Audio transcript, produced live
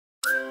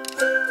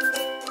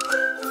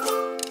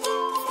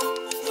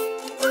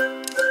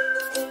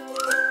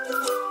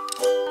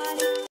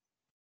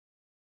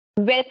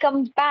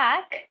Welcome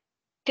back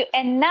to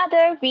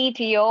another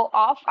video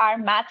of our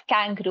Math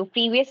Kangaroo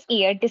previous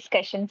year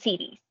discussion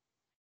series.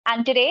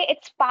 And today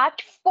it's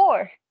part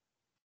 4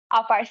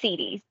 of our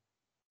series.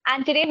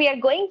 And today we are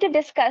going to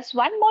discuss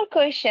one more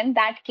question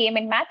that came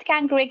in Math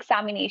Kangaroo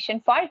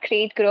examination for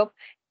grade group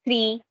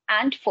 3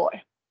 and 4.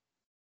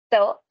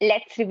 So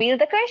let's reveal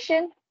the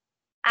question.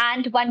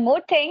 And one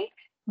more thing,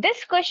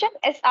 this question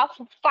is of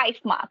 5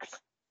 marks.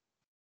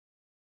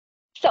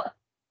 So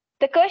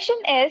the question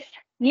is,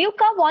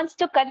 Luca wants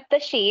to cut the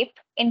shape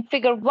in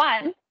figure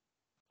 1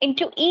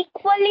 into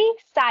equally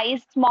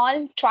sized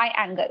small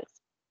triangles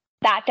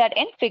that are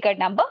in figure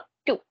number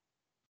 2.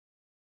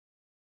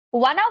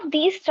 One of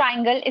these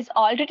triangles is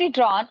already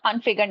drawn on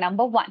figure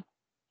number 1.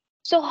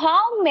 So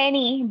how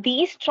many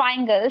these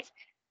triangles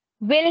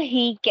will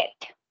he get?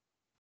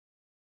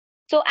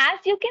 So as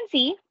you can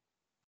see,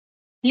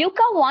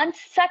 Luca wants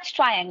such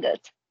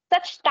triangles,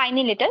 such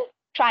tiny little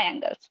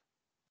triangles.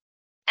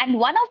 And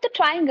one of the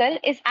triangle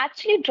is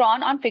actually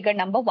drawn on figure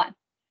number 1.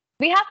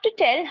 We have to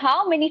tell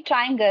how many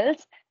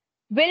triangles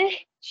will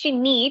she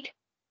need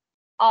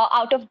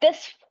out of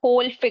this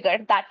whole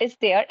figure that is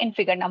there in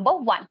figure number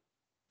 1.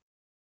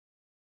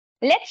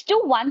 Let's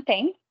do one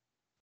thing.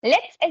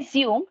 Let's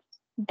assume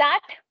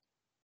that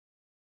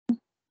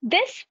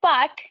this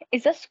part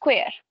is a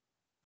square.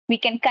 We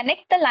can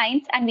connect the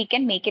lines and we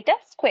can make it a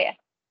square.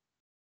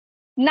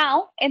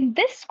 Now, in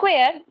this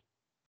square,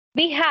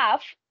 we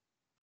have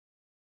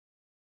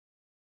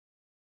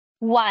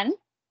 1,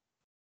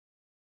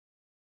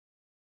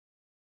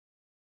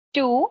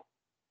 2,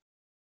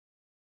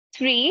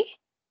 3,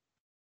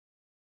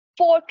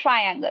 4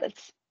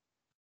 triangles.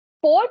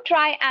 4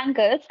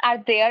 triangles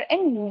are there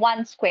in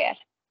one square.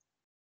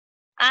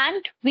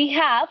 And we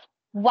have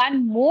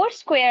one more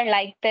square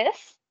like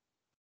this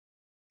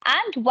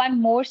and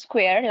one more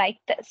square like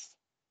this.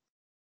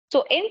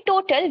 So in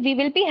total, we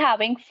will be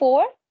having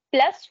 4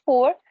 plus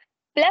 4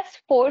 plus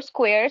 4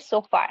 squares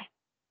so far.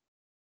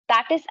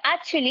 That is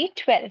actually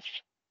 12.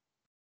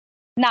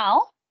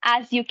 Now,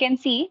 as you can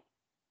see,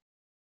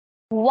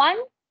 one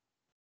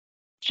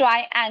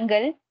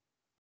triangle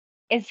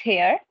is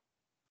here.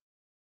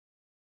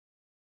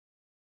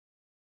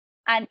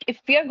 And if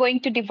we are going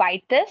to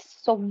divide this,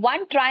 so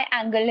one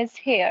triangle is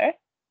here.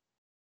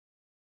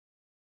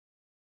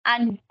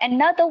 And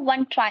another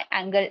one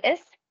triangle is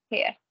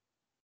here.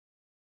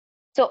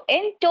 So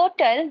in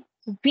total,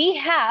 we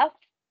have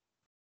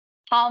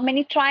how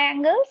many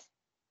triangles?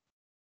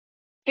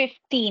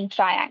 15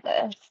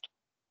 triangles.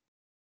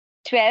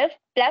 12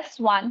 plus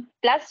 1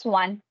 plus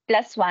 1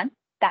 plus 1,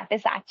 that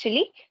is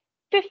actually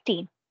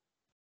 15.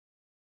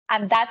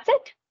 And that's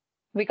it.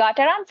 We got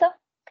our answer.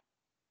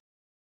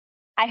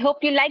 I hope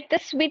you liked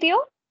this video.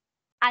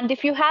 And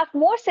if you have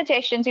more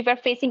suggestions, if you're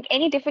facing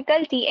any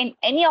difficulty in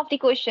any of the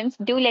questions,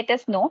 do let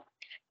us know.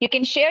 You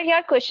can share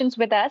your questions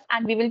with us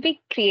and we will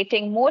be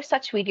creating more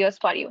such videos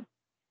for you.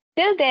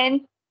 Till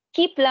then,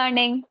 keep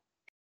learning,